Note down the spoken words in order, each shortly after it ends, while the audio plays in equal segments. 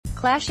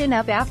clash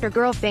up after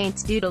girl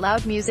faints due to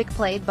loud music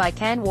played by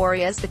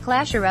Kanwariyas. The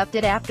clash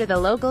erupted after the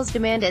locals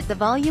demanded the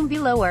volume be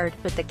lowered,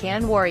 but the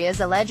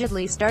Kanwariyas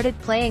allegedly started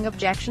playing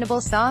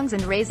objectionable songs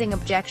and raising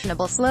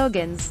objectionable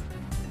slogans.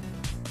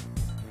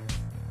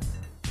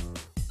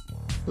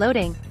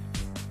 Loading.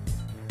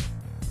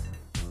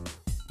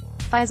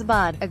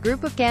 Faizabad, a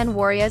group of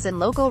Kanwariyas and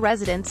local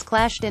residents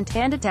clashed in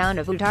Tanda town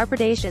of Uttar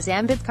Pradesh's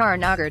Ambedkar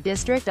Nagar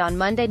district on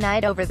Monday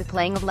night over the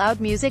playing of loud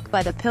music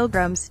by the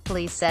pilgrims,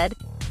 police said.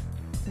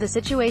 The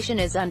situation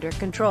is under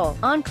control,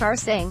 Onkar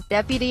Singh,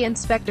 Deputy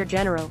Inspector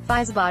General,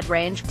 Faizabad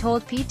Range,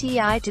 told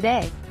PTI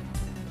today.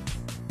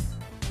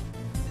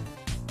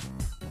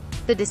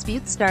 The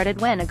dispute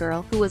started when a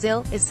girl, who was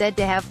ill, is said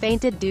to have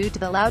fainted due to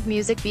the loud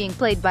music being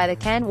played by the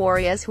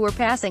Kanwariyas who were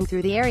passing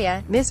through the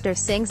area, Mr.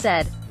 Singh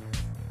said.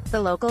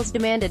 The locals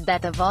demanded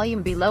that the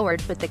volume be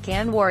lowered, but the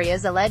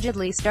Kanwariyas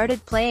allegedly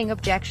started playing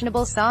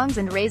objectionable songs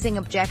and raising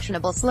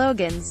objectionable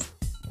slogans.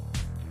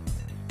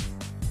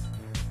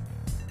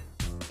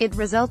 It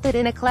resulted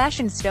in a clash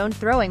and stone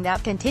throwing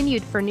that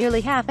continued for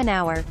nearly half an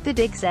hour, the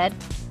dig said.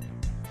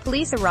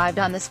 Police arrived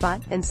on the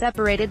spot, and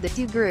separated the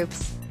two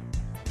groups.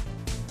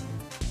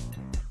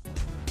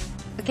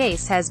 A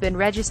case has been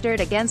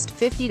registered against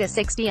 50 to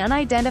 60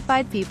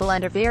 unidentified people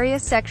under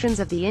various sections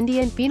of the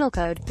Indian Penal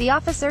Code, the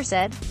officer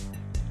said.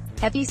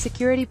 Heavy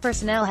security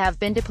personnel have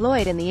been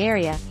deployed in the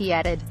area, he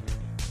added.